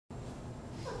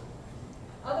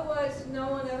no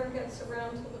one ever gets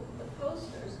around to look at the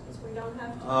posters because we don't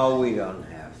have to. Oh, we don't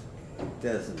have to. It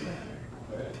doesn't matter.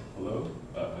 Right. Hello,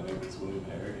 my name is William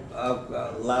Harrigan.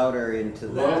 Louder into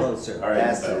the closer. All right,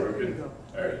 That's so it. we're good.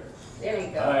 All right. There you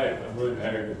go. Hi, I'm William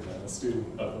Harrigan. I'm a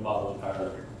student of the model of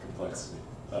hierarchical complexity.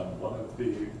 One of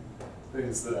the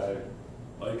things that I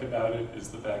like about it is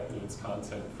the fact that it's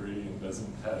content-free and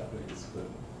doesn't have things, but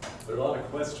there are a lot of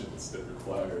questions that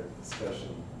require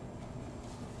discussion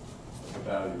of the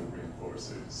value of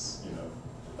reinforcers. You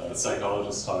know,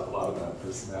 psychologists talk a lot about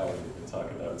personality. They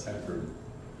talk about temperament.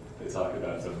 They talk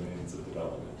about domains of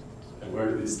development. And where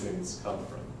do these things come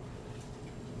from?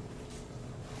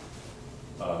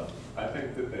 I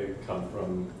think that they come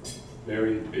from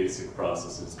very basic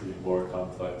processes being more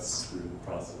complex through the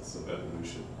process of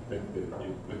evolution. I think that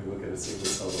when you look at a single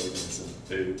cell organism,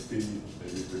 they feed, they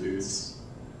reproduce,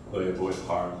 they avoid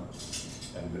harm,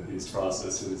 and that these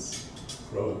processes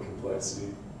grow in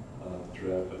complexity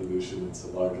throughout evolution into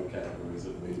larger categories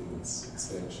of maintenance,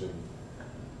 expansion,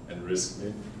 and risk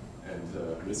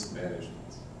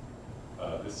management.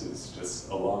 This is just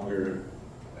a longer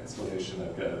explanation.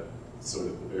 I've got sort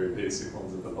of the very basic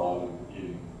ones at the bottom,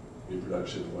 eating,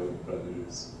 reproduction, avoiding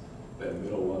predators. Then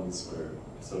middle ones where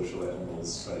social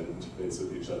animals try to interface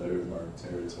with each other, mark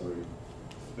territory,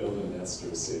 build a nest or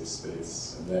a safe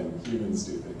space. And then humans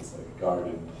do things like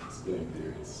garden, explain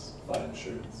theories, buy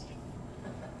insurance.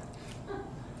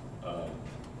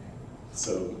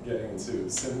 So getting into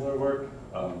similar work,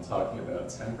 talking about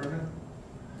temperament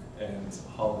and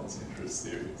Holland's interest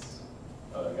theories.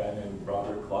 A guy named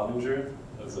Robert Cloninger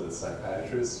was a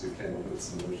psychiatrist who came up with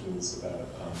some notions about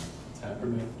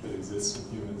temperament that exists in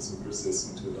humans and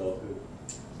persists into adulthood.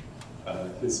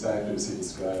 His factors he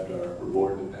described are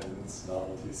reward dependence,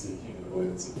 novelty seeking, and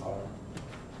avoidance of harm.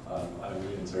 I'm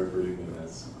reinterpreting them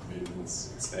as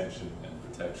maintenance, expansion, and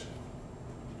protection.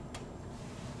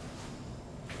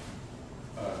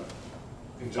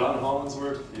 In John Holland's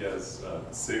work, he has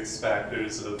 6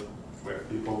 factors of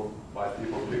why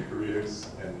people pick careers,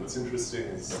 and what's interesting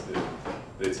is that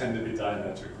they tend to be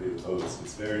diametrically opposed.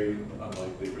 It's very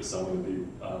unlikely for someone to be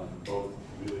both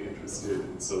really interested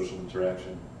in social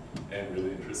interaction and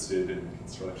really interested in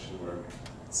construction work.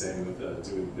 Same with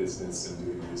doing business and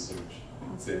doing research.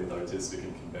 Same with artistic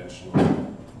and conventional.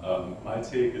 My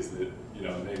take is that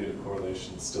a negative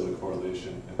correlation is still a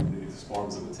correlation, and these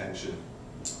forms of attention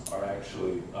are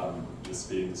actually just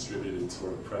being distributed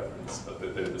toward preference, but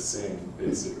that they're the same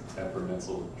basic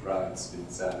temperamental drives being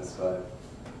satisfied.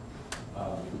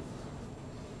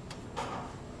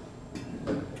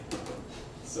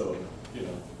 So,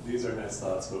 these are nice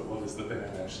thoughts, but what is the thing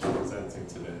I'm actually presenting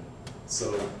today?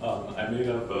 So, I made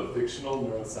up a fictional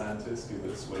neuroscientist who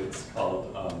lifts weights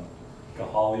called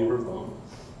Gahali Ramon.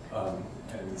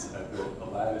 And I built a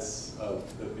lattice of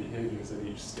the behaviors at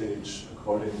each stage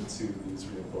according to these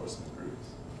reinforcement groups.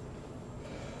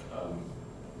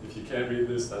 If you can't read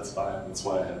this, that's fine. That's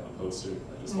why I have a poster.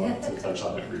 I just wanted to touch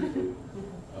on it briefly.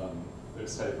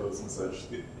 There's typos and such.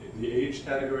 The age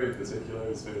category in particular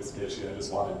is very sketchy. I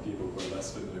just wanted people who are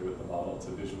less familiar with the model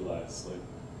to visualize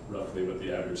roughly what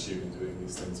the average human doing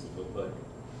these things would look like.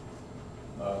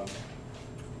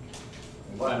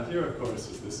 And why I'm here, of course,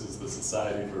 is this is the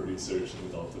Society for Research in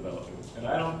Adult Development. And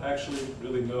I don't actually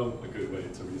really know a good way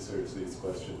to research these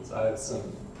questions. I have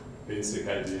some basic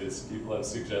ideas. People have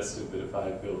suggested that if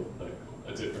I build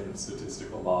a different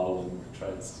statistical model and try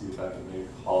to see if I can make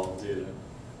Holland data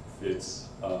fit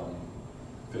a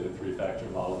 3-factor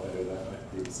model better, that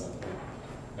might prove something.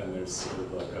 And there's sort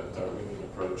of a Darwinian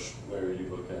approach where you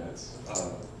look at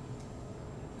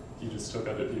he just took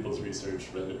other people's research,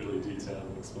 read it really detailed,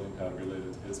 and explained how it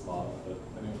related to his model. But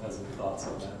if anyone has any thoughts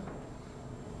on that,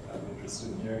 I'm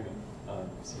interested in hearing it.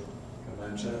 So come by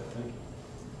and chat. Thank you.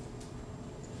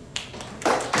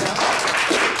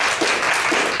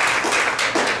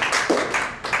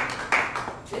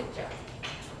 Good job.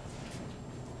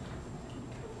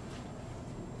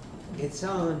 It's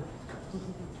on.